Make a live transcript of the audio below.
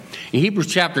In Hebrews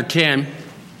chapter 10,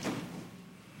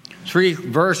 3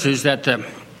 verses that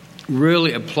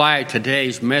really apply to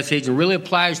today's message and really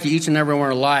applies to each and every one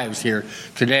of our lives here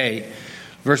today.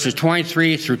 Verses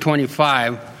 23 through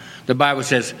 25, the Bible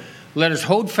says, "Let us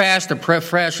hold fast the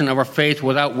profession of our faith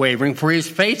without wavering, for he is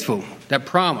faithful that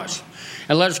promise.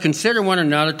 And let us consider one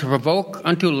another to provoke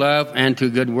unto love and to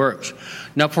good works,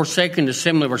 not forsaking the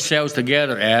assembly of ourselves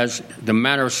together as the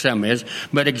manner of some is,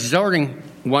 but exhorting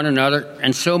one another,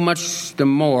 and so much the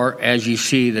more as you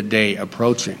see the day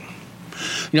approaching."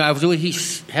 You know, as we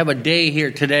have a day here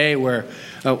today where,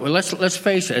 let's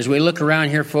face it, as we look around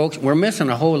here, folks, we're missing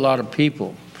a whole lot of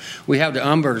people. We have the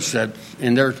Umbers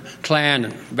in their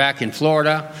clan back in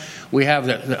Florida. We have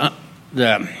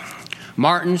the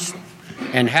Martins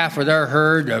and half of their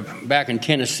herd back in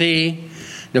Tennessee.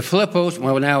 The Flippos,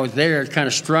 well, now they're kind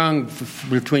of strung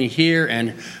between here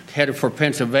and headed for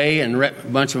Pennsylvania, and a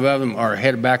bunch of them are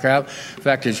headed back out. In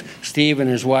fact, Steve and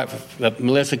his wife,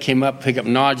 Melissa, came up, pick up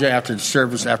Nadja after the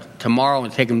service tomorrow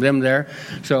and taking them there.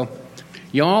 So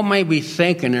you all may be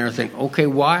thinking there, okay,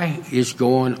 why is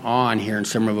going on here in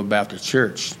Somerville Baptist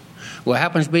Church? Well, it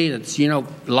happens to be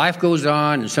that, life goes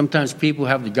on, and sometimes people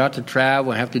have got to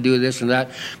travel and have to do this and that.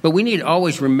 But we need to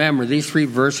always remember these 3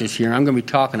 verses here. I'm going to be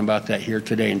talking about that here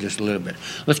today in just a little bit.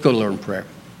 Let's go to Lord in prayer.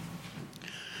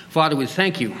 Father, we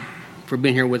thank you for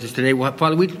being here with us today. Well,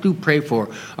 Father, we do pray for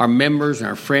our members and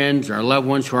our friends and our loved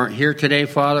ones who aren't here today,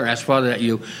 Father. Ask, Father, that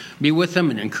you be with them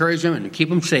and encourage them and keep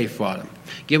them safe, Father.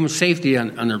 Give them safety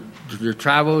on their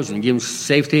travels, and give them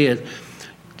safety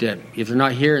that if they're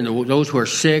not here, and those who are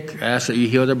sick, I ask that you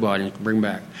heal their body and bring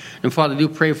back. And Father, do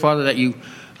pray, Father, that you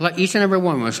let each and every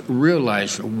one of us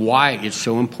realize why it's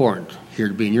so important here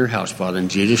to be in your house, Father. In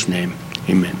Jesus' name,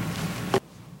 amen.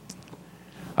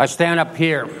 I stand up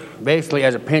here basically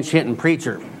as a pinch-hitting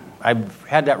preacher. I've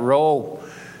had that role,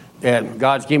 and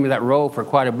God's given me that role for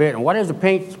quite a bit. And what is a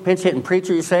pinch-hitting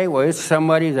preacher, you say? Well, it's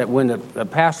somebody that when the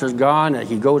pastor's gone, that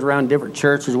he goes around different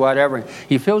churches, whatever, and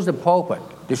he fills the pulpit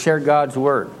to share God's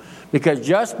word. Because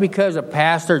just because a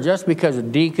pastor, just because a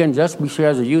deacon, just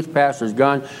because a youth pastor is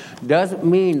gone, doesn't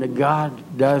mean that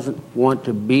God doesn't want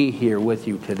to be here with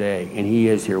you today. And he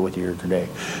is here with you here today.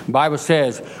 The Bible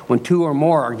says, when 2 or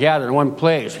more are gathered in one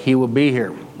place, he will be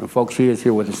here. And folks, he is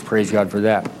here with us. Praise God for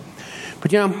that.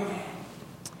 But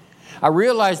I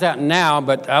realize that now,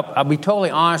 but I'll be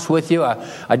totally honest with you.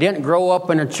 I didn't grow up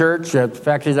in a church. The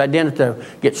fact is, I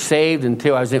didn't get saved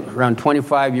until I was around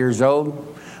 25 years old,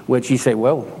 which she said,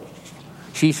 well,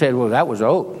 that was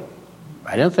old.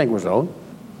 I didn't think it was old.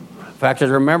 In fact, I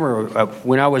remember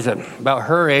when I was about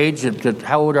her age,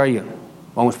 how old are you?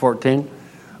 Almost 14?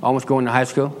 Almost going to high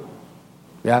school?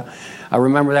 Yeah. I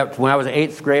remember that when I was an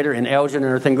 8th grader in Elgin and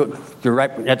everything,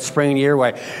 right at the spring year,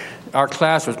 our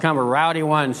class was kind of a rowdy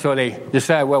one, so they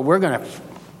decided, well, we're going to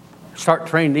start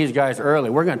training these guys early.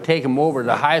 We're going to take them over to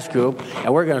the high school,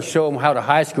 and we're going to show them how the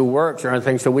high school works or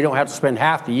anything, so we don't have to spend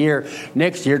half the year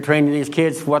next year training these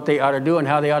kids what they ought to do and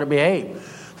how they ought to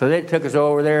behave. So they took us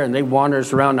over there, and they wandered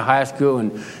us around the high school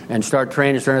and started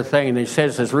training us and everything. And they set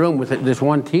us in this room with this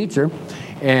one teacher,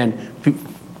 and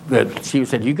she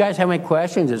said, "You guys have any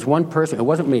questions?" It's one person. It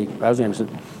wasn't me. I was innocent.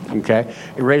 Okay.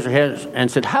 He raised her head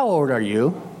and said, "How old are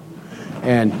you?"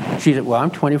 And she said, "Well,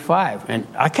 I'm 25. And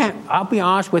I'll be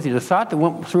honest with you, the thought that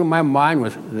went through my mind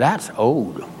was, that's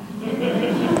old.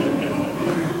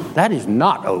 That is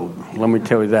not old, let me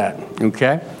tell you that,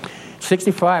 okay?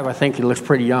 65, I think it looks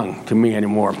pretty young to me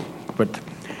anymore, but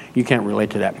you can't relate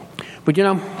to that. But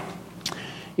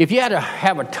if you had to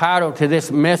have a title to this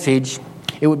message,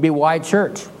 it would be Why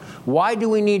Church? Why do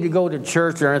we need to go to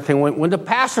church or anything when the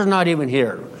pastor's not even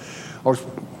here? Or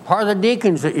part of the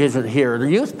deacons isn't here. The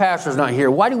youth pastor's not here.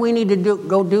 Why do we need to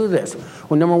go do this?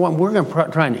 Well, number one, we're going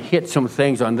to try and hit some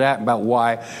things on that about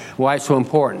why it's so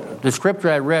important. The scripture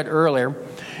I read earlier,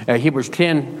 Hebrews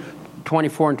 10,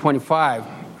 24 and 25,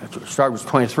 start with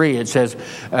 23, it says,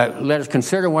 let us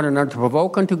consider one another to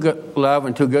provoke unto good love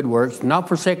and to good works, not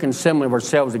forsaking the assembly of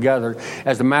ourselves together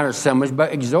as the matter of some is,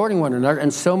 but exhorting one another,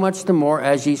 and so much the more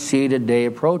as ye see the day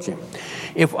approaching.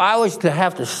 If I was to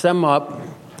have to sum up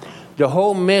the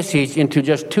whole message into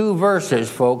just 2 verses,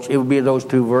 folks, it would be those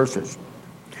 2 verses.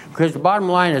 Because the bottom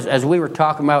line is, as we were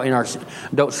talking about in our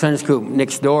adult Sunday school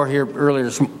next door here earlier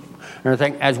this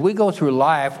morning, as we go through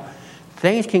life,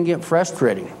 things can get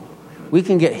frustrating. We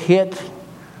can get hit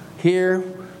here,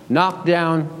 knocked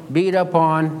down, beat up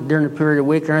on during the period of the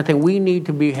week or anything. We need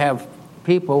to have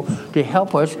people to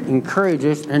help us, encourage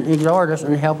us, and exhort us,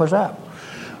 and help us up.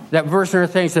 That verse and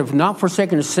everything says, not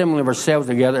forsaking the assembly of ourselves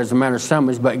together as a matter of some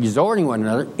is, but exhorting one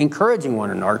another, encouraging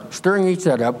one another, stirring each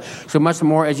other up, so much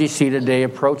more as you see the day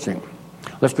approaching.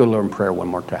 Let's go to the Lord in prayer one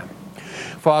more time.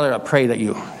 Father, I pray that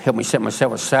you help me set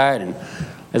myself aside, and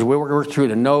as we work through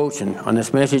the notes and on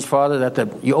this message, Father,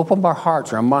 that you open our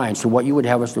hearts, our minds to what you would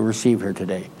have us to receive here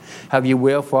today. Have you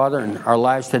will, Father, in our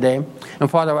lives today.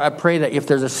 And Father, I pray that if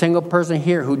there's a single person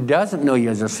here who doesn't know you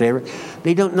as a Savior,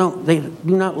 they do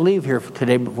not leave here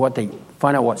today before they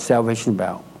find out what salvation is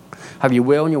about. Have your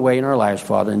will and your way in our lives,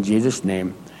 Father, in Jesus'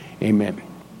 name, amen.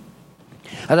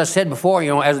 As I said before,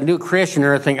 as a new Christian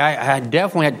or anything, I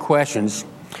definitely had questions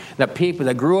that people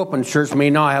that grew up in church may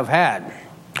not have had.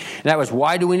 And that was,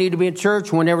 why do we need to be in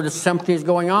church whenever there's something is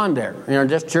going on there?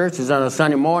 This church is on a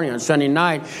Sunday morning, on a Sunday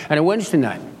night, and a Wednesday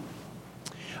night.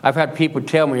 I've had people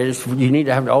tell me you need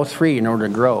to have all three in order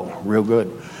to grow real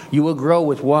good. You will grow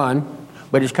with one,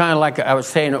 but it's kind of like I was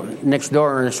saying next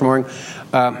door this morning.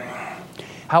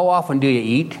 How often do you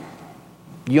eat?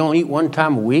 You only eat one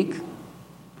time a week?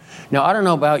 Now, I don't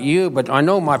know about you, but I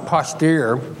know my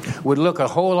posterior would look a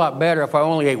whole lot better if I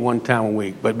only ate one time a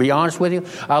week. But to be honest with you,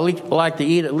 I like to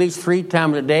eat at least 3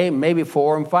 times a day, maybe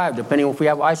 4 and 5, depending on if we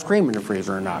have ice cream in the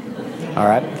freezer or not. All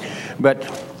right? But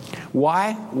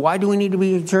why? Why do we need to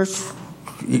be in church?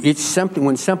 It's something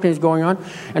when something is going on.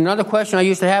 Another question I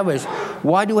used to have is,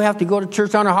 why do we have to go to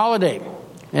church on a holiday?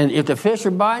 And if the fish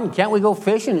are biting, can't we go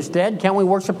fishing instead? Can't we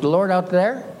worship the Lord out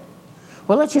there?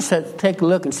 Well, let's just take a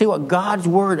look and see what God's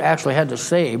Word actually had to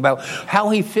say about how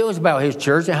He feels about His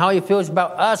church and how He feels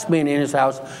about us being in His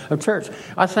house of church.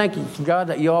 I thank God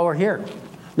that you all are here.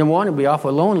 Number one, it'd be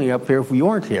awful lonely up here if we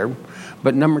weren't here.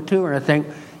 But number two, and I think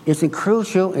it's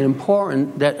crucial and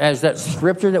important that as that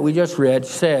scripture that we just read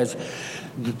says,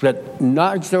 that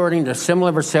not exhorting to assemble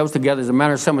ourselves together as a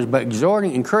matter of some, but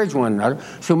exhorting, encourage one another,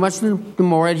 so much the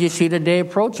more as you see the day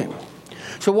approaching.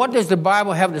 So what does the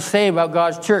Bible have to say about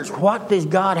God's church? How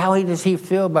does He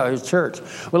feel about His church?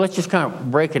 Well, let's just kind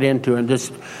of break it into and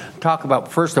just talk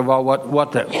about, first of all,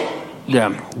 what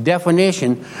the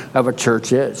definition of a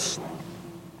church is.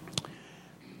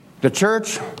 The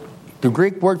church, the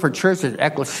Greek word for church is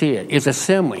ekklesia, is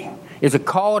assembly. It's a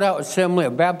called out assembly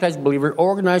of baptized believers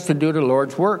organized to do the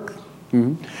Lord's work.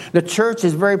 Mm-hmm. The church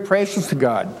is very precious to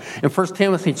God. In 1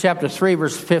 Timothy chapter 3,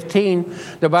 verse 15,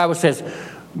 the Bible says,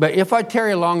 "But if I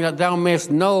tarry long, that thou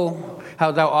mayest know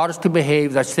how thou oughtest to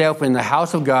behave thyself in the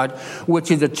house of God,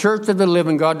 which is the church of the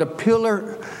living God, the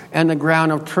pillar and the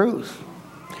ground of truth."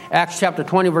 Acts chapter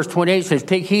 20, verse 28 says,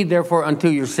 "Take heed therefore unto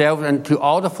yourselves and to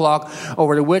all the flock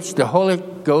over the which the Holy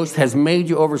Ghost has made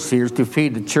you overseers to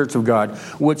feed the church of God,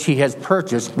 which He has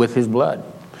purchased with His blood."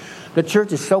 The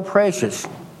church is so precious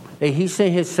that He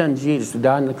sent His Son Jesus to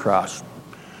die on the cross.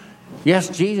 Yes,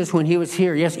 Jesus, when He was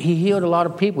here, yes, He healed a lot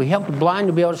of people. He helped the blind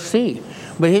to be able to see.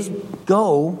 But His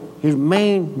goal, His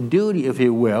main duty, if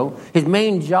you will, His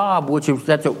main job,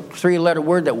 that's a 3-letter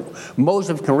word that most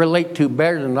of us can relate to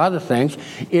better than other things,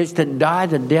 is to die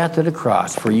the death of the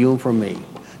cross for you and for me.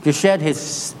 To shed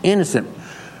His innocent,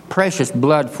 precious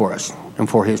blood for us and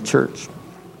for His church.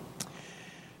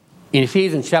 In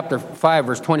Ephesians chapter 5,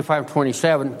 verse 25 and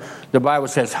 27, the Bible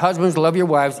says, "Husbands, love your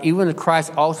wives, even as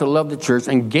Christ also loved the church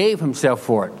and gave Himself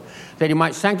for it, that He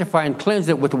might sanctify and cleanse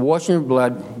it with the washing of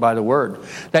blood by the word,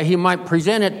 that He might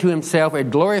present it to Himself a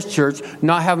glorious church,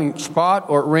 not having spot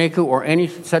or wrinkle or any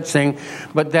such thing,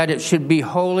 but that it should be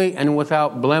holy and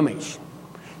without blemish."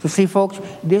 So see, folks,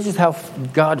 this is how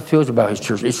God feels about His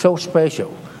church. It's so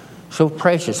special, so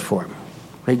precious for Him.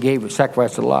 He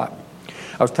sacrificed a lot.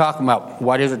 I was talking about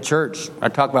what is a church. I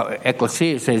talked about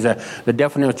ecclesia. It says the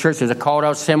definition of church is a called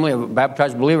out assembly of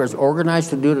baptized believers organized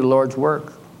to do the Lord's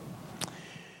work.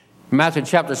 Matthew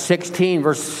chapter 16,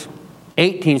 verse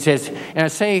 18 says, "And I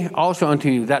say also unto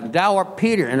you that thou art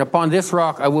Peter, and upon this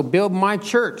rock I will build my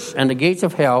church, and the gates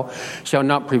of hell shall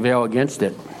not prevail against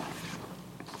it."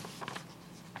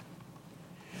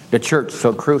 The church is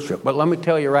so crucial. But let me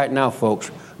tell you right now,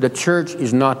 folks, the church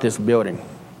is not this building.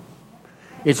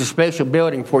 It's a special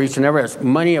building for each and every of us.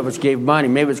 Many of us gave money.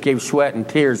 Many of us gave sweat and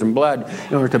tears and blood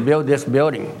in order to build this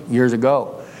building years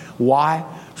ago. Why?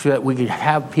 So that we could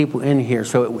have people in here,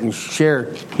 so that we can share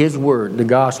His word, the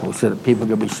gospel, so that people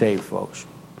can be saved, folks.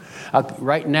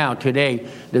 Right now, today,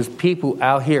 there's people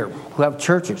out here who have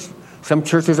churches. Some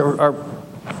churches are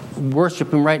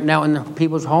worshiping right now in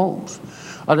people's homes.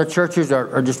 Other churches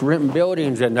are just renting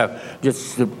buildings and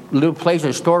just little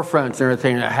places, storefronts and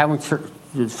everything, and having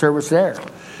service there.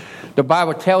 The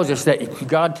Bible tells us that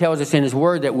God tells us in His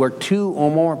Word that where 2 or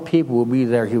more people will be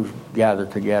there, He will gather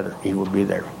together. He will be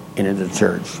there. And in the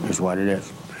church is what it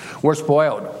is. We're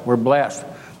spoiled. We're blessed.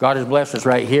 God has blessed us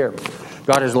right here.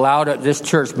 God has allowed this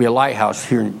church to be a lighthouse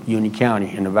here in Union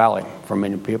County in the valley for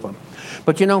many people.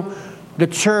 But the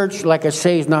church, like I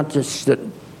say, is not just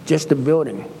just the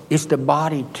building. It's the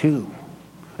body too.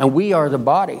 And we are the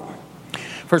body.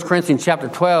 1 Corinthians chapter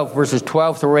 12, verses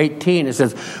 12 through 18, it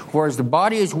says, "For as the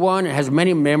body is one and has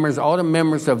many members, all the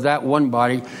members of that one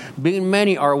body, being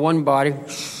many are one body,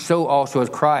 so also is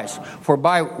Christ. For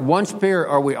by one Spirit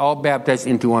are we all baptized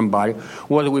into one body,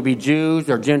 whether we be Jews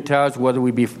or Gentiles, whether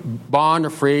we be bond or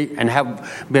free, and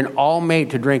have been all made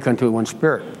to drink unto one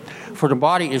Spirit. For the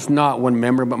body is not one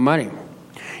member, but many.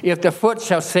 If the foot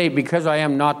shall say, because I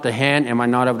am not the hand, am I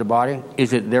not of the body?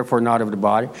 Is it therefore not of the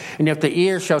body? And if the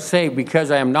ear shall say,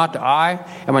 because I am not the eye,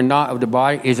 am I not of the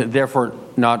body? Is it therefore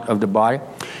not of the body?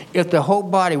 If the whole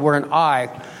body were an eye,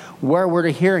 where were the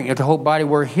hearing? If the whole body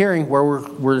were hearing, where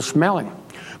were the smelling?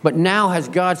 But now has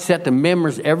God set the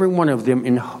members, every one of them,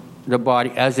 in the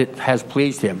body as it has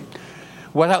pleased him.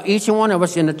 Without each one of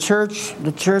us in the church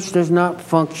does not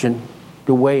function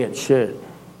the way it should.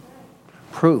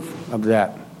 Proof of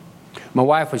that. My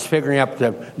wife was figuring up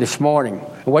this morning.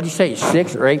 What did you say?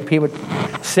 6 or 8 people?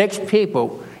 6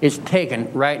 people is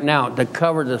taken right now to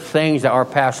cover the things that our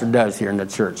pastor does here in the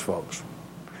church, folks.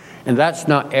 And that's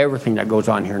not everything that goes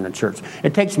on here in the church.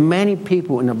 It takes many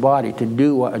people in the body to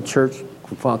do what a church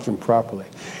can function properly.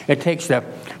 It takes the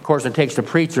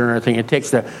preacher and everything. It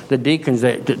takes the deacons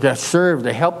that serve,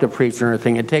 to help the preacher and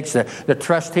everything. It takes the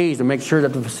trustees to make sure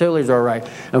that the facilities are right.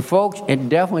 And folks, it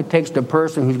definitely takes the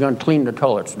person who's going to clean the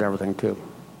toilets and everything too.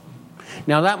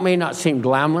 Now that may not seem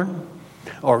glamour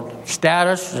or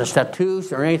status or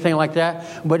status or anything like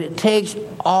that, but it takes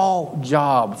all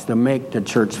jobs to make the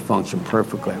church function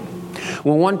perfectly.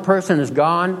 When one person is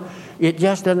gone, it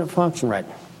just doesn't function right.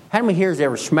 How many here has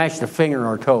ever smashed a finger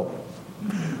or a toe?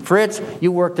 Fritz,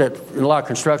 you worked in a lot of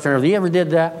construction. Have you ever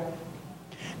did that?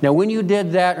 Now, when you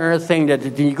did that and everything,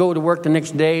 did you go to work the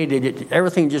next day? Did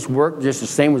everything just work just the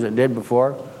same as it did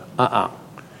before?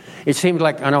 It seems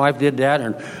like, I know I've did that.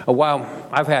 And a while,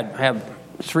 I've had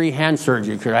 3 hand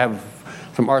surgery because I have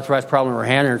some arthritis problem in my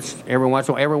hand. And every once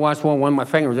in a while, one of my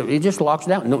fingers, it just locks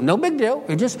down. No big deal.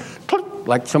 It just,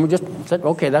 like someone just said,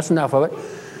 okay, that's enough of it.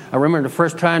 I remember the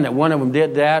first time that one of them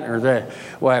did that,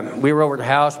 we were over at the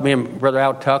house, me and Brother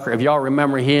Al Tucker. If y'all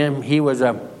remember him, he was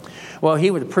a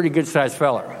pretty good-sized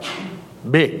fella,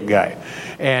 big guy.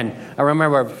 And I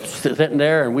remember sitting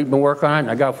there, and we'd been working on it,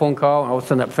 and I got a phone call, and all of a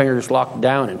sudden that finger just locked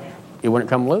down, and it wouldn't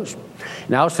come loose.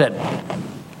 And Al said,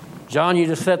 "John, you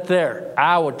just sit there.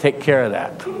 I will take care of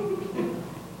that."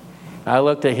 I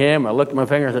looked at him, I looked at my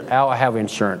finger, and said, "Al, I have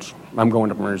insurance. I'm going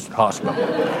to emergency hospital."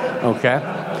 Okay?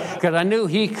 Because I knew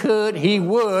he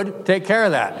would take care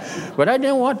of that. But I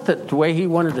didn't want the way he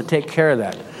wanted to take care of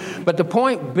that. But the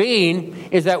point being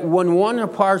is that when one of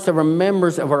the parts of our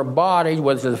members of our body,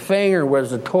 whether it's a finger, whether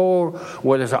it's a toe,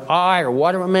 whether it's an eye, or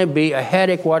whatever it may be, a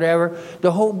headache, whatever,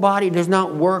 the whole body does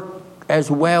not work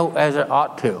as well as it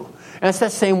ought to. And it's the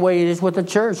same way it is with the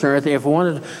church or anything. If one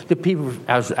of the people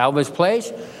out of his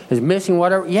place is missing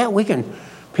whatever, yeah, we can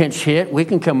pinch hit, we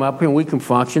can come up here and we can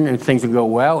function and things will go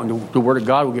well and the Word of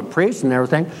God will get preached and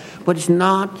everything. But it's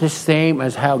not the same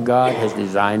as how God has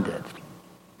designed it.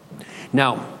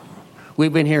 Now,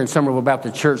 we've been hearing some about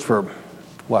the church for,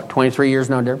 23 years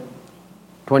now, dear?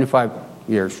 25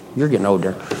 years. You're getting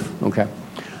older. Okay.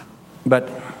 But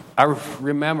I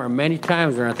remember many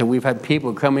times we've had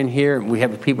people come in here and we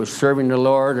have people serving the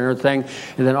Lord and everything,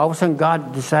 and then all of a sudden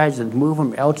God decides to move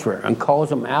them elsewhere and calls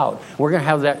them out. We're going to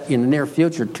have that in the near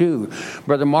future too.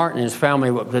 Brother Martin and his family,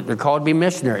 they're called to be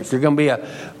missionaries. They're going to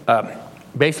be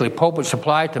basically pulpit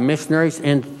supply to missionaries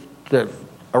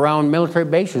around military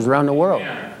bases around the world.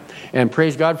 And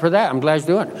praise God for that. I'm glad he's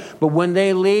doing it. But when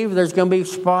they leave, there's going to be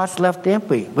spots left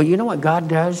empty. But you know what God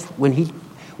does?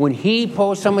 When he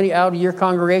pulls somebody out of your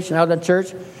congregation, out of the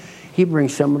church, he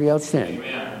brings somebody else in.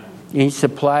 Amen. And he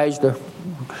supplies the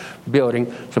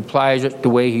building, supplies it the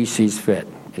way he sees fit,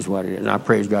 is what it is. And I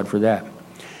praise God for that.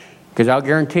 Because I'll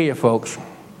guarantee you, folks,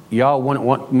 y'all wouldn't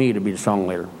want me to be the song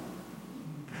leader.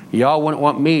 Y'all wouldn't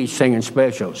want me singing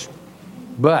specials.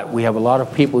 But we have a lot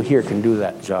of people here can do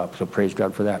that job, so praise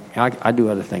God for that. I do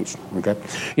other things, okay?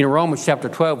 In Romans chapter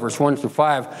 12, verse 1 to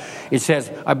 5, it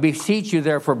says, "I beseech you,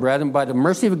 therefore, brethren, by the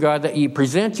mercy of God, that ye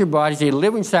present your bodies a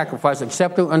living sacrifice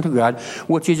acceptable unto God,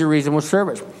 which is your reasonable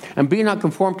service. And be not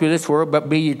conformed to this world, but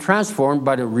be ye transformed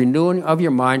by the renewing of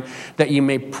your mind, that ye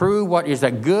may prove what is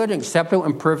that good, acceptable,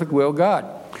 and perfect will of God.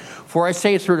 For I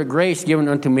say through the grace given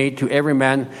unto me to every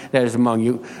man that is among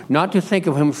you, not to think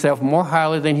of himself more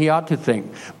highly than he ought to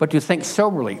think, but to think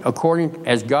soberly, according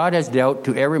as God has dealt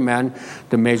to every man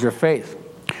the measure of faith.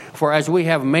 For as we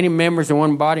have many members in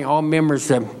one body, all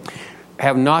members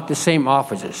have not the same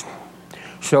offices.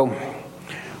 So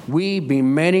we,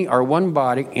 being many, are one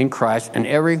body in Christ, and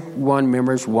every one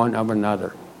members one of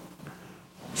another."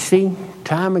 See,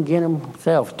 time again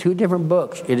himself, 2 different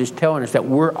books, it is telling us that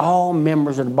we're all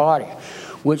members of the body,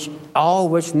 which all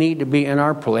of us need to be in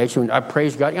our place. And I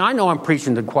praise God. I know I'm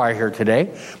preaching to the choir here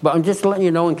today, but I'm just letting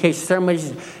you know in case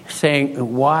somebody's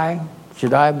saying, why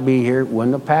should I be here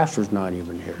when the pastor's not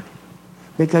even here?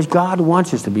 Because God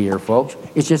wants us to be here, folks.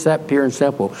 It's just that pure and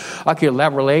simple. I could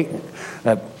elaborate,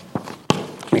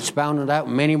 expound it out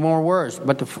in many more words,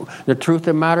 but the truth of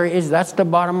the matter is that's the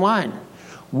bottom line.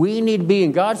 We need to be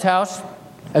in God's house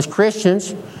as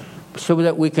Christians so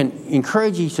that we can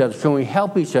encourage each other, so we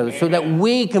help each other, so that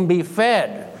we can be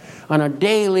fed on a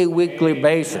daily, weekly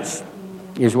basis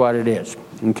is what it is.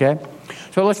 Okay?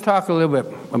 So let's talk a little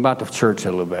bit about the church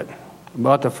a little bit,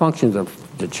 about the functions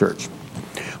of the church.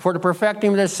 For the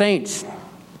perfecting of the saints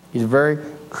is a very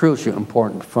crucial,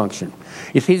 important function.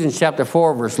 Ephesians chapter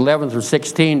 4, verse 11 through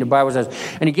 16, the Bible says,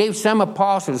 and he gave some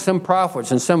apostles, some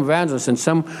prophets, and some evangelists, and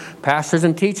some pastors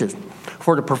and teachers,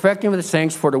 for the perfecting of the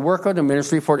saints, for the work of the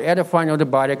ministry, for the edifying of the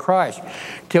body of Christ,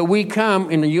 till we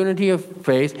come in the unity of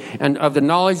faith and of the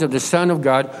knowledge of the Son of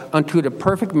God, unto the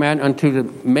perfect man, unto the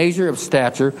measure of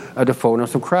stature of the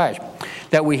fullness of Christ,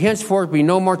 that we henceforth be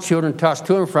no more children tossed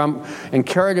to and from and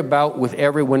carried about with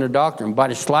every wind of doctrine, by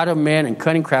the sleight of men and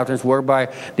cunning craftiness,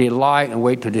 whereby they lie and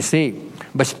wait to deceive.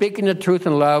 But speaking the truth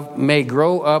in love may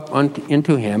grow up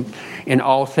into him in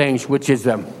all things, which is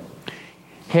the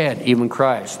head, even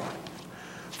Christ,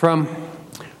 from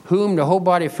whom the whole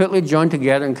body fitly joined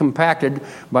together and compacted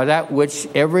by that which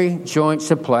every joint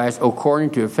supplies,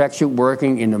 according to effectual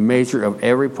working in the measure of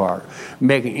every part,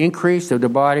 making increase of the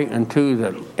body unto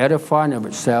the edifying of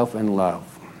itself in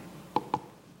love.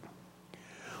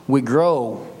 We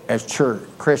grow as church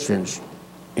Christians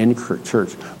in the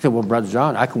church. I said, well, Brother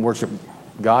John, I can worship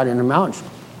God in the mountains.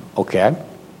 Okay.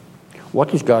 What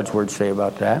does God's word say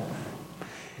about that?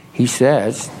 He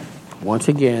says, once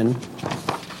again,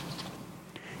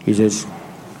 he says,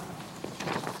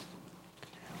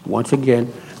 once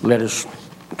again, let us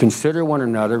consider one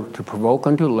another to provoke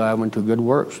unto love and to good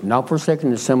works, not forsaking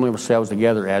the assembly of ourselves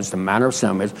together as the manner of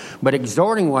some is, but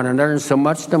exhorting one another, and so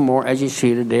much the more as you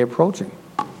see the day approaching.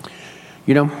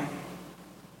 You know,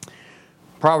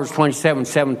 Proverbs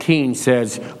 27:17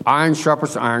 says, iron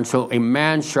sharpens iron, so a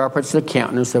man sharpens the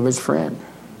countenance of his friend.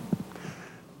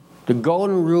 The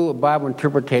golden rule of Bible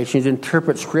interpretation is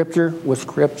interpret Scripture with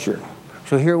Scripture.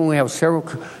 So here when we have several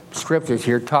scriptures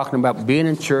here talking about being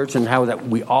in church and how that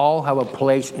we all have a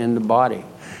place in the body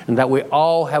and that we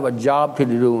all have a job to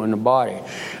do in the body.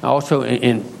 Also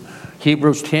in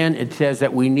Hebrews 10, it says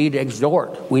that we need to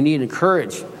exhort, we need to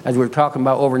encourage, as we were talking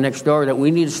about over next door, that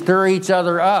we need to stir each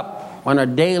other up on a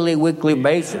daily, weekly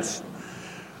basis.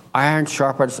 Iron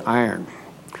sharpens iron.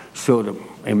 So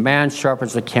a man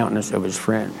sharpens the countenance of his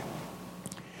friend.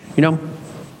 You know,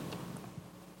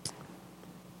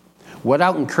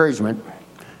 without encouragement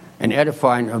and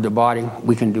edifying of the body,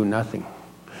 we can do nothing.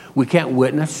 We can't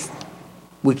witness.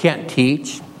 We can't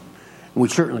teach. We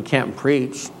certainly can't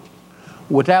preach.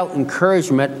 Without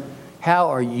encouragement, how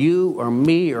are you or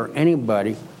me or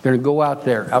anybody going to go out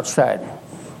there, outside,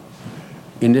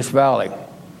 in this valley,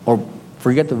 or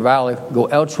forget the valley, go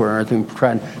elsewhere and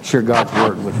try and share God's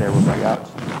word with everybody else?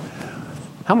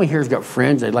 How many here's got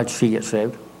friends they'd like to see get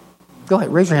saved? Go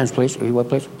ahead, raise your hands, please.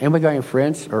 Please. Anybody got any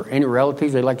friends or any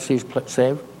relatives they'd like to see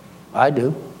saved? I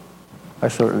do. I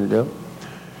certainly do.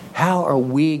 How are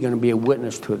we going to be a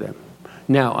witness to them?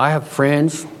 Now, I have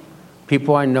friends,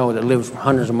 people I know that live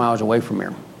hundreds of miles away from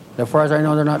here. As far as I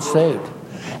know, they're not saved.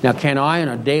 Now, can I, on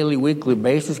a daily, weekly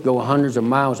basis, go hundreds of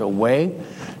miles away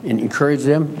and encourage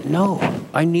them? No.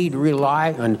 I need to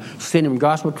rely on sending them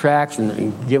gospel tracts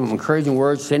and give them encouraging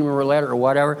words, send them a letter or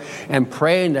whatever, and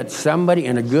praying that somebody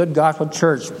in a good gospel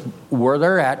church where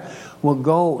they're at will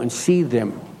go and see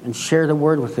them and share the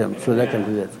word with them so they can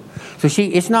do this. So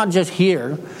see, it's not just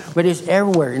here, but it's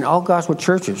everywhere in all gospel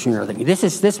churches. You know,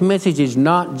 this message is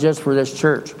not just for this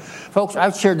church. Folks,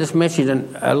 I've shared this message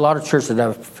in a lot of churches that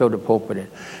I've filled the pulpit in.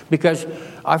 Because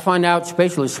I find out,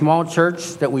 especially small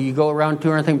church, that when you go around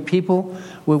to anything, people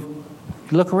will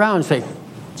look around and say,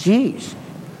 geez,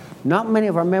 not many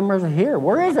of our members are here.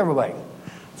 Where is everybody?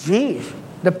 Geez,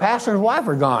 the pastor and wife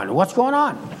are gone. What's going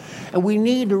on? And we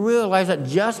need to realize that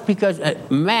just because a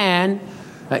man,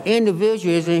 an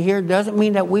individual isn't here doesn't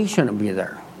mean that we shouldn't be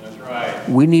there. That's right.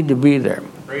 We need to be there.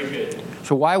 Preach it.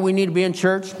 So why we need to be in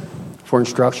church? For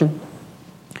instruction.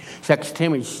 2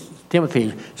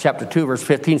 Timothy chapter 2, verse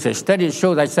 15 says, study to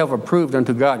show thyself approved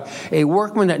unto God, a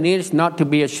workman that needeth not to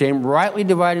be ashamed, rightly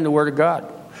dividing the word of God.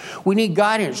 We need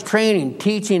guidance, training,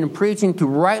 teaching, and preaching to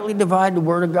rightly divide the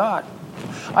word of God.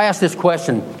 I asked this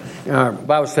question in our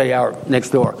Bible study hour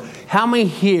next door. How many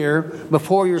here,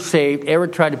 before you're saved, ever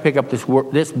tried to pick up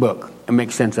this book and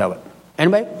make sense of it?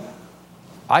 Anybody?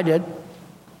 I did.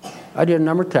 I did a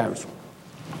number of times.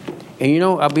 And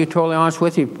I'll be totally honest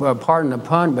with you, pardon the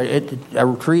pun, but I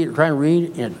was trying to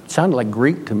read, and it sounded like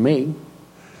Greek to me.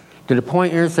 To the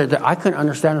point here that I couldn't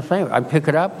understand a thing. I'd pick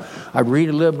it up, I'd read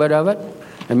a little bit of it,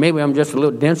 and maybe I'm just a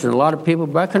little denser than a lot of people,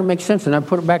 but I couldn't make sense, and I'd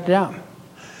put it back down.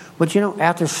 But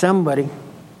after somebody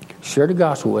shared the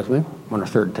gospel with me on a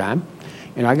third time,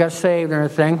 and I got saved and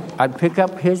everything, I'd pick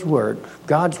up his word,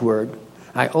 God's word,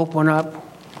 I open up.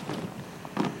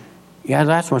 Yeah,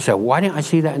 that's when I said, why didn't I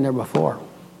see that in there before?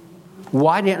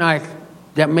 Why didn't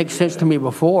that make sense to me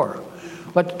before?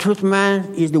 But the truth,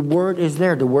 man, is the word is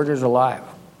there. The word is alive.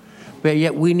 But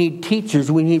yet we need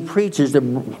teachers, we need preachers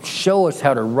to show us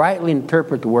how to rightly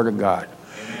interpret the word of God.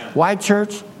 Amen. Why,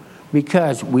 church?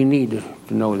 Because we need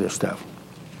to know this stuff.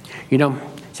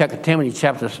 2 Timothy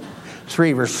chapter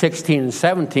 3, verse 16 and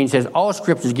 17 says, all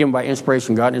scripture is given by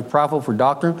inspiration of God and is profitable for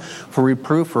doctrine, for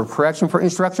reproof, for correction, for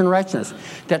instruction in righteousness,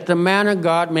 that the man of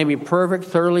God may be perfect,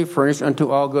 thoroughly furnished unto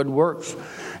all good works.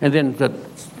 And then the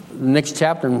next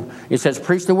chapter, it says,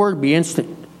 preach the word, be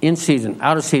in season,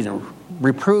 out of season,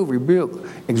 reprove, rebuke,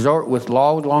 exhort with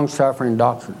long suffering and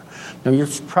doctrine. Now,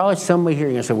 there's probably somebody here,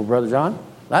 you're going to say, well, Brother John,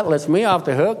 that lets me off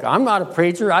the hook. I'm not a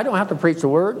preacher. I don't have to preach the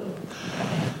word.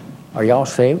 Are y'all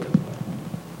saved?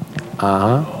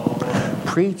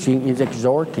 Preaching is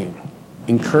exhorting,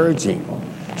 encouraging,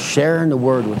 sharing the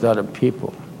word with other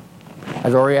people.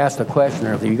 I've already asked the question,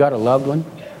 if you got a loved one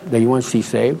that you want to see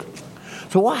saved?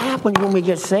 So what happens when we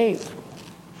get saved?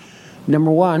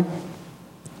 Number one,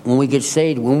 when we get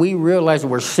saved, when we realize that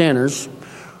we're sinners,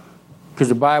 because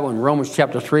the Bible in Romans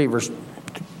chapter 3, verse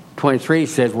 23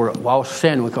 says we're all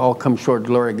sin, we all come short of the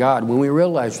glory of God. When we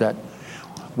realize that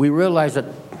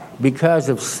because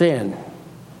of sin,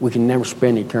 we can never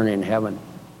spend eternity in heaven.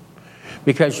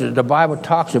 Because the Bible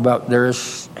talks about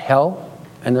there's hell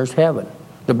and there's heaven.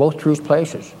 They're both true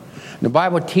places. The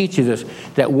Bible teaches us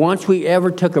that once we ever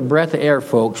took a breath of air,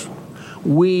 folks,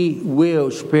 we will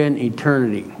spend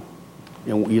eternity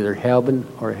in either heaven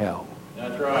or hell.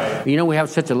 That's right. We have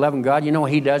such a loving God. You know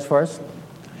what He does for us?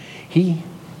 He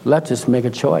lets us make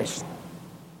a choice.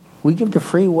 We give the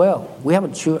free will. We have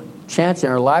a chance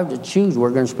in our life to choose where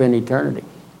we're going to spend eternity.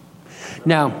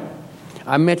 Now,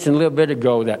 I mentioned a little bit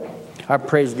ago that I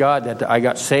praise God that I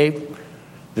got saved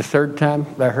the third time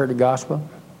that I heard the gospel.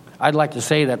 I'd like to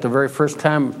say that the very first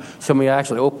time somebody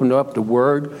actually opened up the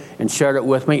Word and shared it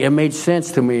with me, it made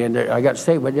sense to me, and I got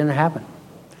saved, but it didn't happen.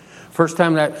 First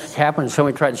time that happened,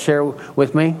 somebody tried to share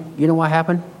with me, you know what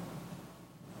happened?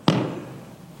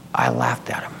 I laughed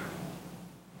at him.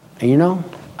 And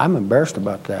I'm embarrassed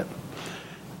about that.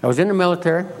 I was in the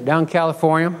military down in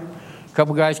California. A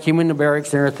couple guys came in the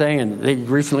barracks and everything, and they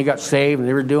recently got saved, and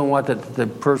they were doing what the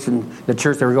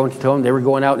church they were going to tell them. They were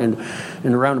going out and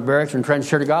around the barracks and trying to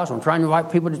share the gospel and trying to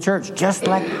invite people to church, just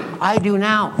like I do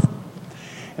now.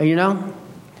 And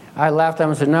I laughed at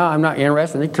them and said, no, I'm not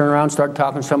interested. And they turned around and started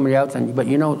talking to somebody else. But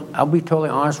I'll be totally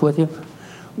honest with you.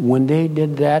 When they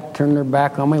did that, turned their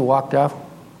back on me, walked off,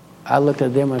 I looked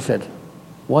at them and I said,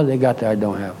 what have they got that I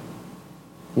don't have?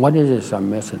 What is this I'm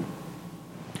missing?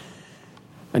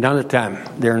 Another time,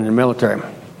 they're in the military.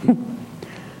 I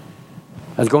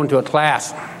was going to a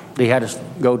class they had us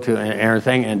go to and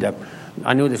everything, and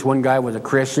I knew this one guy was a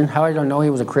Christian. How did I know he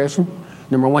was a Christian?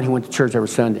 Number one, he went to church every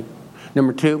Sunday.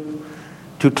 Number two,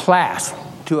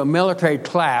 to a military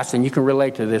class, and you can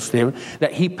relate to this, Stephen,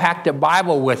 that he packed a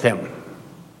Bible with him.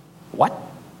 What?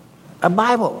 A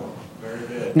Bible. Very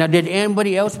good. Now, did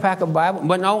anybody else pack a Bible?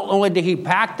 But not only did he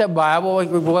pack the Bible,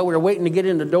 while we were waiting to get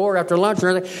in the door after lunch,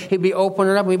 he'd be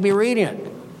opening it up, he'd be reading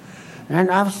it.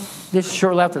 And I was just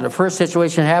shortly after the first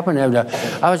situation happened, and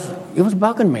it was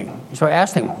bugging me. So I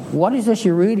asked him, what is this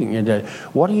you're reading? And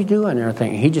what are you doing? And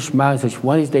everything. And he just smiled and said,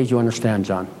 one of these days you understand,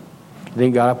 John. Then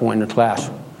he got up and went into class.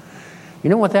 You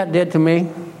know what that did to me?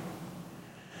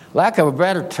 Lack of a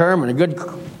better term and a good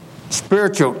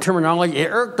spiritual terminology, it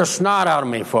irked the snot out of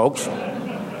me, folks.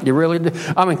 You really did.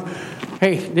 I mean,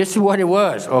 hey, this is what it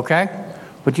was, okay?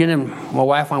 But my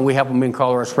wife and we happened to be in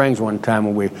Colorado Springs one time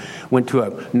when we went to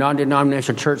a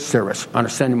non-denominational church service on a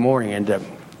Sunday morning, and to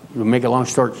make a long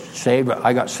story saved,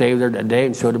 I got saved there that day,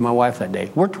 and so did my wife that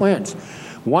day. We're twins.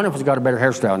 One of us got a better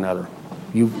hairstyle than the other.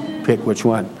 You pick which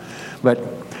one. But,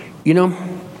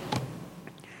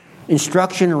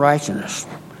 instruction and righteousness.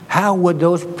 How would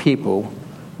those people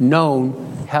known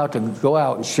how to go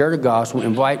out and share the gospel,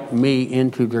 invite me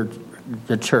into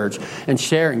the church, and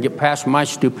share and get past my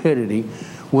stupidity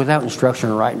without instruction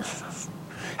and righteousness?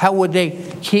 How would they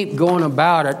keep going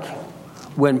about it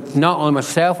when not only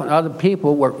myself and other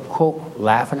people were, quote,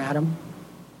 laughing at him.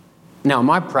 Now, am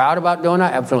I proud about doing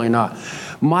that? Absolutely not.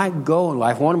 My goal in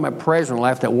life, one of my prayers in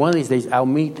life, that one of these days I'll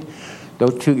meet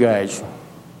those two guys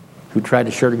who tried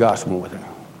to share the gospel with him.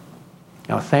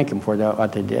 I'll thank them for that,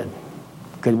 what they did.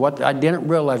 Because what I didn't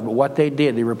realize, but what they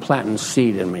did, they were planting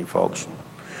seed in me, folks.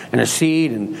 And a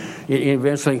seed, and it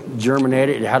eventually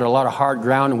germinated. It had a lot of hard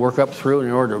ground to work up through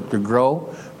in order to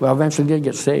grow. Well, I eventually did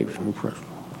get saved.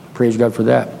 Praise God for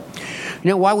that. You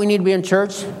know why we need to be in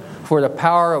church? For the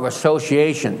power of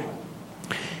association.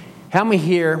 How many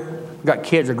here got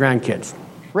kids or grandkids?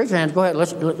 Raise your hands. Go ahead.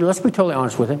 Let's be totally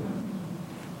honest with him.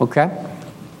 Okay?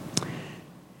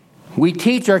 We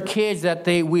teach our kids that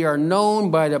we are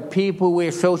known by the people we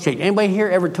associate. Anybody here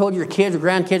ever told your kids or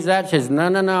grandkids that? Says, no,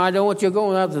 I don't want you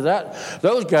going after that.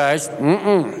 Those guys,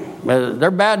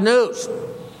 they're bad news.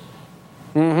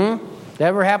 That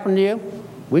ever happened to you?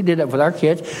 We did that with our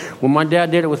kids. When my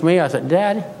dad did it with me, I said,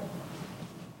 Dad,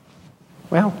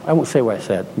 well, I won't say what I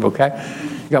said, okay?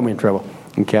 You got me in trouble,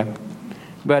 okay?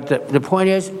 But the point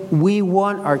is, we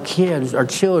want our kids, our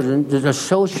children, to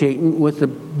associate with the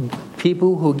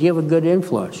people who give a good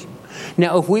influence.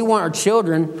 Now, if we want our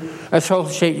children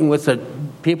associating with the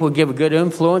people who give a good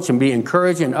influence and be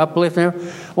encouraging and uplifting,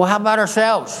 well, how about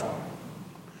ourselves?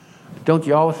 Don't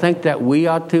you all think that we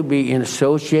ought to be in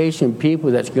association with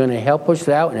people that's going to help us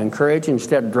out and encourage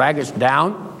instead of drag us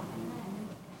down?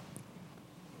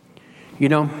 You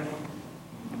know,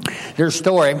 there's a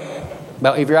story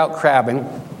about if you're out crabbing,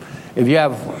 if you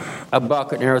have a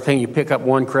bucket and everything, you pick up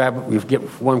one crab, you get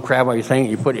one crab out of your thing,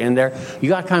 and you put it in there. You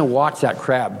got to kind of watch that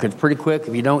crab, because pretty quick,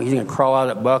 if you don't, he's going to crawl out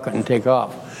of that bucket and take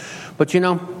off. But you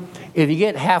know, if you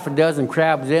get half a dozen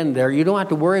crabs in there, you don't have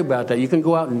to worry about that. You can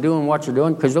go out and do what you're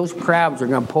doing, because those crabs are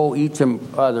going to pull each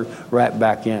other right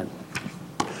back in.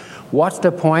 What's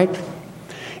the point?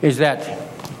 Is that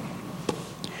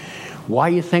why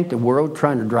you think the world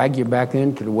trying to drag you back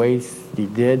into the ways you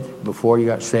did before you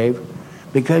got saved?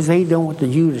 Because they don't want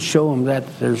you to show them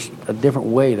that there's a different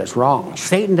way that's wrong.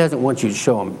 Satan doesn't want you to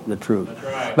show them the truth. That's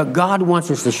right. But God wants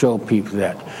us to show people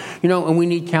that. You know, and we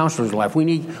need counselors in life.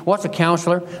 What's a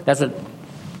counselor? That's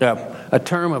a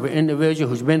term of an individual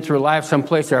who's been through life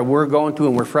someplace that we're going to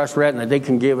and we're frustrated, and that they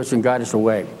can give us and guide us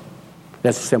away.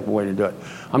 That's a simple way to do it.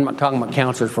 I'm not talking about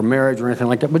counselors for marriage or anything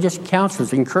like that, but just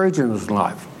counselors encouraging us in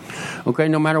life. Okay,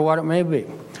 no matter what it may be.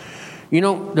 You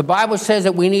know, the Bible says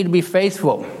that we need to be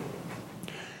faithful.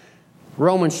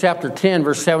 Romans chapter 10,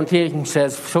 verse 17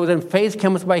 says, so then faith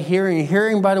cometh by hearing, and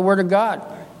hearing by the word of God.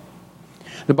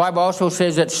 The Bible also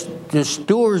says that the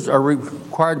stewards are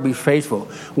required to be faithful.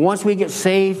 Once we get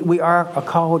saved, we are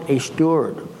called a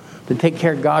steward to take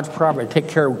care of God's property, to take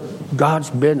care of God's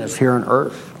business here on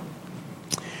earth.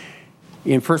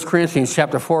 In 1 Corinthians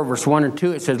chapter 4, verse 1 and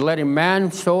 2, it says, let a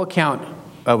man so account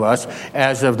of us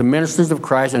as of the ministers of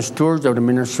Christ and stewards of the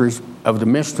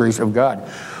mysteries of God.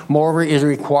 Moreover, it is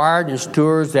required in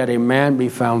stewards that a man be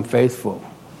found faithful.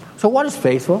 So what is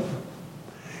faithful?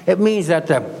 It means that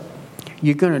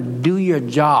you're going to do your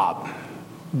job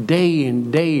day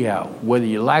in, day out, whether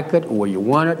you like it or whether you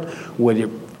want it, whether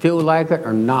you feel like it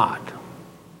or not.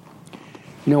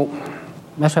 You know,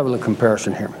 let's have a little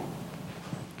comparison here.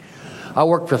 I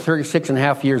worked for 36 and a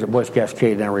half years at Boys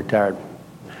Cascade, then I retired.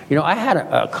 You know, I had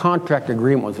a contract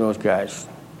agreement with those guys.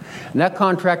 And that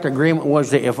contract agreement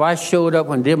was that if I showed up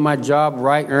and did my job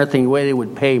right and everything, the way they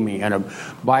would pay me on a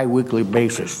bi-weekly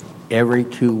basis every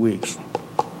 2 weeks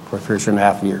for 36 and a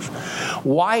half years.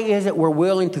 Why is it we're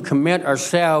willing to commit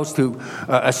ourselves to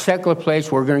a secular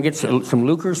place where we're going to get some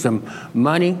lucre, some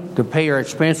money to pay our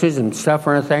expenses and stuff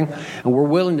or anything, and we're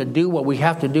willing to do what we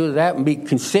have to do to that and be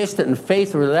consistent and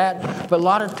faithful to that, but a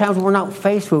lot of times we're not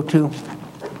faithful to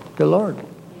the Lord.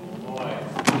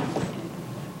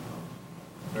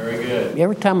 Very good.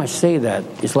 Every time I say that,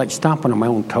 it's like stomping on my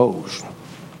own toes.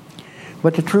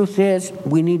 But the truth is,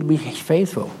 we need to be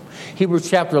faithful. Hebrews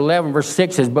chapter 11, verse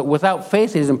 6 says, but without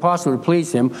faith it is impossible to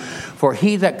please him, for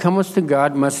he that cometh to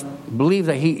God must believe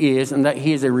that he is, and that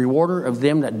he is a rewarder of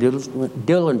them that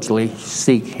diligently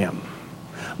seek him.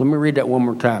 Let me read that one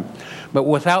more time. But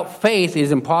without faith it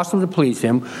is impossible to please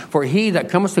him, for he that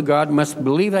cometh to God must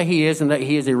believe that he is, and that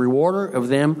he is a rewarder of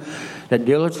them that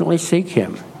diligently seek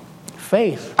him.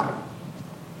 Faith.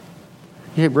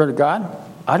 You say, Brother God,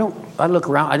 I look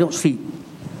around, I don't see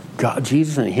God,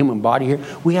 Jesus in a human body here.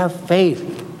 We have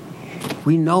faith.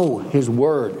 We know his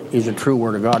word is a true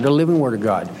word of God, the living word of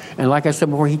God. And like I said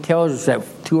before, he tells us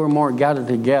that two or more gathered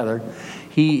together,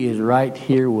 he is right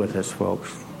here with us,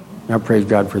 folks. And I praise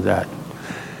God for that.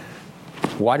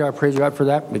 Why do I praise God for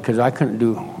that? Because I couldn't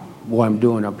do what I'm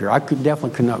doing up here. I could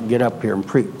not get up here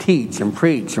and teach and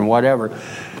preach and whatever,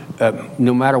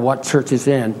 no matter what church is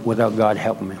in, without God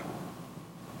helping me.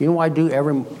 You know what I do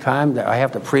every time that I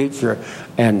have to preach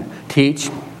and teach?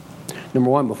 Number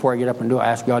one, before I get up and do it, I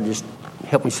ask God just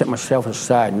help me set myself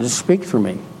aside and just speak through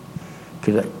me.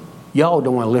 Because y'all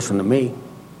don't want to listen to me.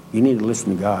 You need to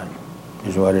listen to God,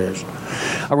 is what it is.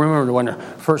 I remember one of the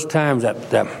first times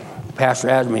that Pastor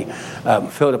asked me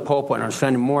fill the pulpit on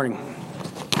Sunday morning.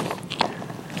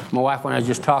 My wife and I was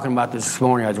just talking about this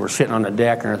morning as we're sitting on the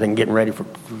deck and everything, getting ready for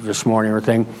this morning and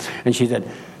everything. And she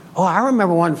said, oh, I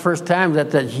remember one of the first times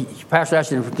that Pastor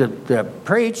asked you to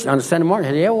preach on a Sunday morning.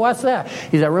 I said, yeah, well, what's that?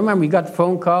 He said, I remember you got the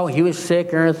phone call. He was sick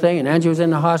and everything, and Andrew was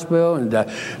in the hospital. And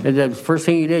the first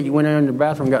thing you did, you went in the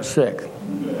bathroom and got sick.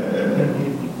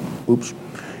 Oops.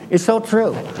 It's so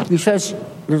true. He says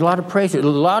there's a lot of praise, a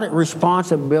lot of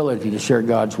responsibility to share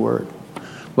God's word.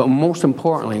 But most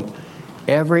importantly,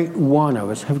 every one of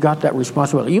us have got that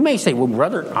responsibility. You may say, well,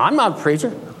 brother, I'm not a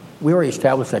preacher. We already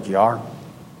established that you are.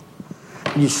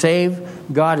 You save,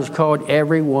 God has called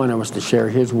every one of us to share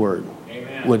his word.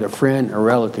 Amen. With a friend, a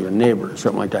relative, a neighbor,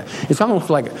 something like that. It's almost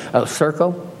like a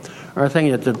circle or a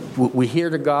thing that we hear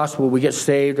the gospel, we get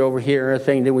saved over here,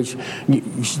 everything. Then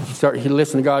he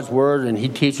listens to God's word, and he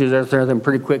teaches us everything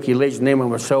pretty quick. He lays his name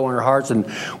on our soul and our hearts, and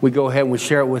we go ahead and we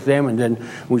share it with them, and then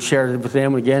we share it with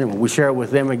them again, and we share it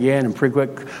with them again, and pretty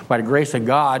quick, by the grace of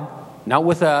God, not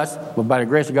with us, but by the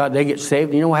grace of God, they get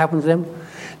saved. You know what happens to them?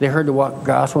 They heard the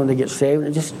gospel and they get saved,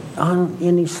 and just on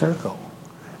any circle.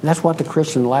 And that's what the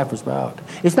Christian life is about.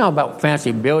 It's not about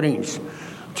fancy buildings,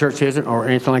 church isn't, or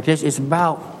anything like this. It's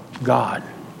about God,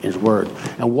 his word,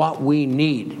 and what we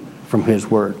need from his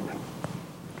word.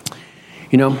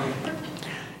 You know,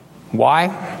 why?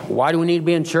 Why do we need to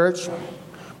be in church?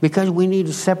 Because we need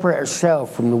to separate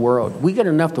ourselves from the world. We get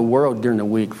enough of the world during the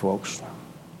week, folks.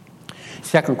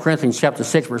 2 Corinthians chapter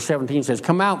 6, verse 17 says,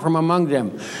 come out from among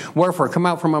them. Wherefore, come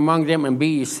out from among them and be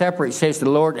ye separate, says the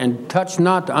Lord, and touch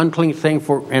not the unclean thing,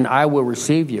 and I will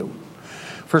receive you.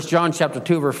 1 John chapter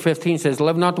 2, verse 15 says,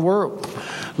 love not the world.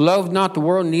 Love not the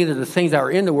world, neither the things that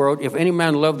are in the world. If any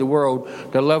man love the world,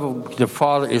 the love of the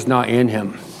Father is not in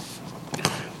him.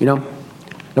 You know,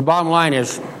 the bottom line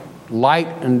is light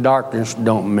and darkness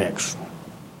don't mix.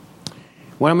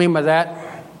 What I mean by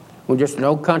that? Well, just an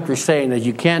old country saying that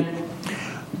you can't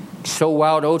sow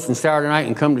wild oats on Saturday night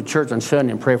and come to church on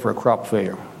Sunday and pray for a crop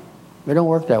failure. It don't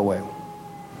work that way.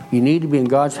 You need to be in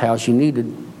God's house. You need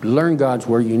to learn God's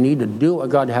word. You need to do what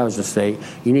God has to say.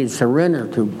 You need to surrender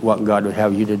to what God would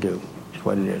have you to do. That's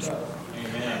what it is.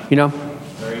 Amen. You know?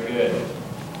 Very good.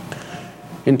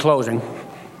 In closing,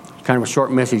 kind of a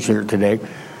short message here today,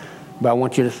 but I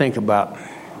want you to think about,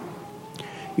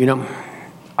 you know,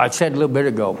 I said a little bit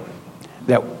ago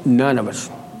that none of us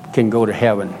can go to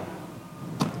heaven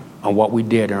on what we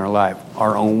did in our life,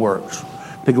 our own works.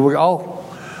 Because we're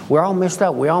all messed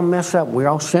up. We all mess up. We're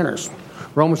all sinners.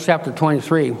 Romans chapter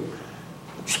 3,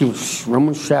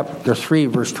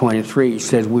 verse 23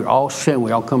 says we all sin.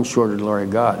 We all come short of the glory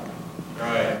of God.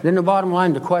 Right. Then the bottom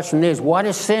line, the question is, what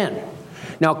is sin?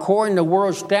 Now, according to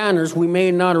world standards, we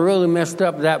may not have really messed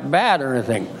up that bad or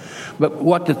anything. But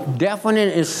what the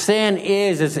definition is sin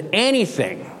is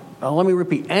anything. Let me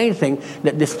repeat, anything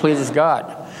that displeases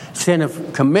God. Sin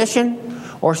of commission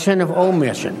or sin of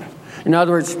omission. In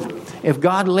other words, if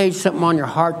God lays something on your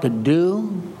heart to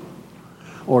do,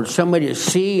 or somebody to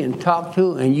see and talk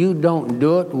to, and you don't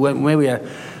do it, maybe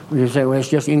you say, well, it's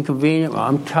just inconvenient, well,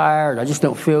 I'm tired, I just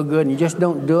don't feel good, and you just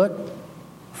don't do it.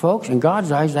 Folks, in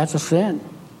God's eyes, that's a sin.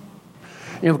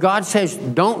 And if God says,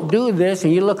 don't do this,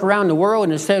 and you look around the world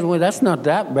and it says, well, that's not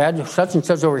that bad, such and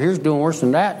such over here is doing worse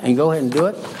than that, and you go ahead and do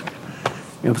it,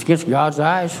 if it's against God's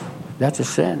eyes, that's a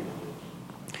sin.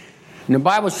 And the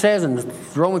Bible says in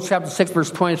Romans chapter 6,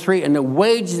 verse 23, and the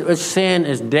wages of sin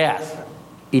is death.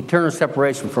 Eternal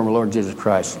separation from the Lord Jesus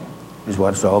Christ is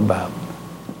what it's all about.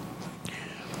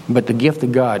 But the gift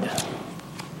of God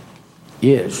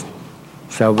is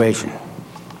salvation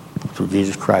through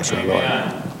Jesus Christ our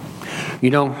Lord. You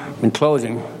know, in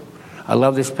closing, I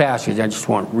love this passage. I just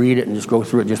want to read it and just go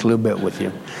through it just a little bit with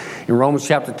you. In Romans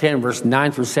chapter 10, verse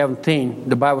 9 through 17,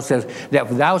 the Bible says, that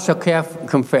if thou shalt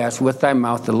confess with thy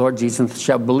mouth the Lord Jesus,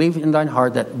 shalt believe in thine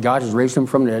heart that God has raised him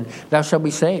from the dead, thou shalt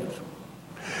be saved.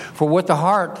 For with the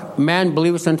heart man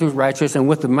believeth unto righteousness, and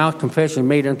with the mouth confession is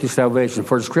made unto salvation.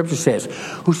 For the Scripture says,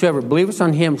 whosoever believeth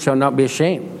on him shall not be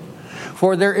ashamed.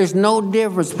 For there is no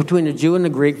difference between the Jew and the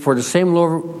Greek, for the same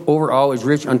Lord over all is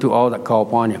rich unto all that call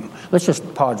upon him. Let's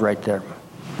just pause right there.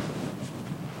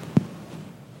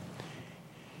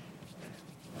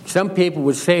 Some people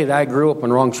would say that I grew up on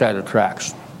the wrong side of the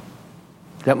tracks.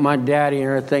 that my daddy and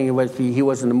everything, he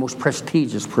wasn't the most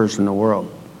prestigious person in the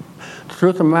world. The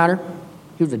truth of the matter,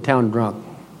 he was a town drunk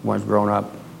when I was growing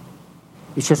up.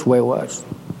 It's just the way it was.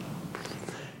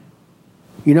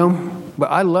 You know, but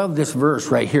I love this verse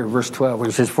right here, verse 12, where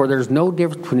it says, "For there is no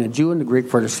difference between the Jew and the Greek,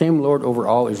 for the same Lord over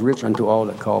all is rich unto all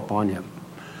that call upon him."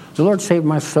 The Lord saved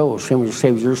my soul, same as he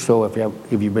saves your soul if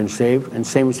you've been saved, and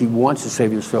same as he wants to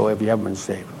save your soul if you haven't been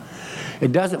saved.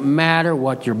 It doesn't matter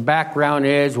what your background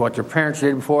is, what your parents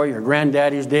did before, your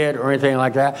granddaddies did, or anything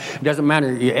like that. It doesn't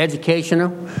matter your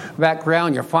educational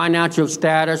background, your financial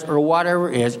status, or whatever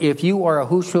it is. If you are a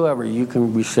whosoever, you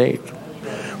can be saved.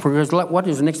 Because what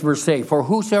does the next verse say? "For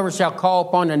whosoever shall call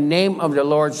upon the name of the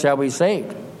Lord shall be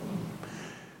saved."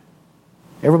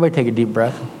 Everybody take a deep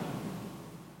breath.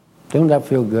 Don't that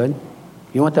feel good?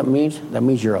 You know what that means? That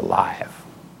means you're alive.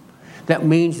 That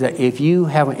means that if you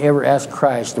haven't ever asked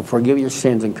Christ to forgive your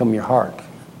sins and come in your heart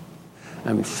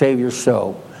and save your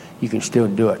soul, you can still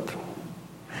do it.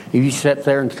 If you sat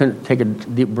there and couldn't take a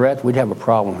deep breath, we'd have a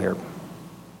problem here.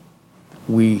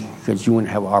 Because you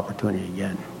wouldn't have an opportunity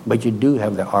again. But you do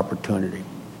have the opportunity.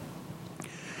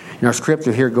 And our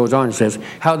scripture here goes on and says,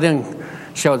 "How then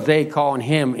shall they call on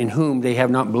him in whom they have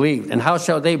not believed? And how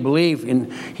shall they believe in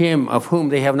him of whom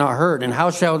they have not heard? And how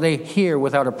shall they hear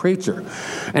without a preacher?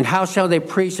 And how shall they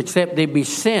preach except they be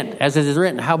sent? As it is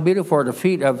written, how beautiful are the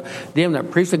feet of them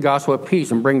that preach the gospel of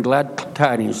peace and bring glad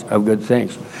tidings of good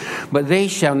things. But they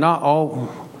have not all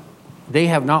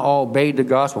obeyed the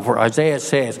gospel. For Isaiah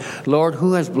says, Lord,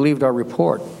 who has believed our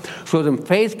report? So then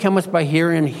faith cometh by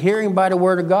hearing, and hearing by the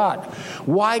word of God."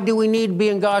 Why do we need to be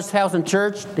in God's house and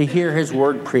church? To hear his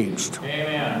word preached.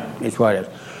 Amen. That's what it is.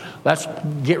 Let's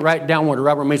get right down where the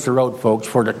rubber meets the road, folks.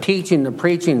 For the teaching, the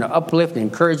preaching, the uplift, the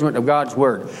encouragement of God's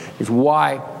word is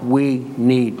why we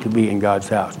need to be in God's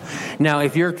house. Now,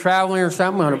 if you're traveling or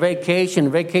something on a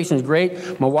vacation is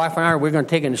great. My wife and I, we're going to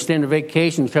take an extended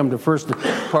vacation come the first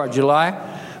part of July.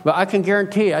 But I can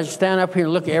guarantee you, I just stand up here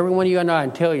and look at every one of you and I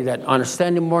and tell you that on a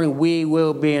Sunday morning, we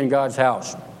will be in God's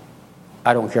house.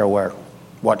 I don't care where,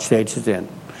 what stage it's in.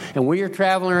 And when you're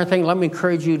traveling or anything, let me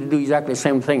encourage you to do exactly the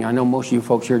same thing. I know most of you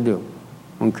folks here do.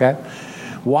 Okay?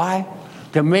 Why?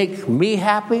 To make me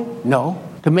happy? No.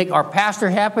 To make our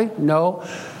pastor happy? No.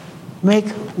 Make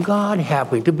God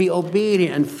happy. To be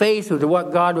obedient and faithful to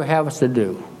what God would have us to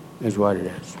do is what it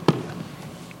is.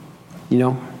 You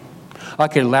know? I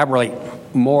could elaborate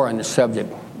more on the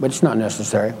subject, but it's not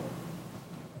necessary.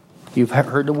 You've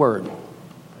heard the word.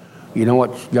 You know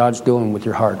what God's doing with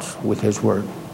your hearts, with his word.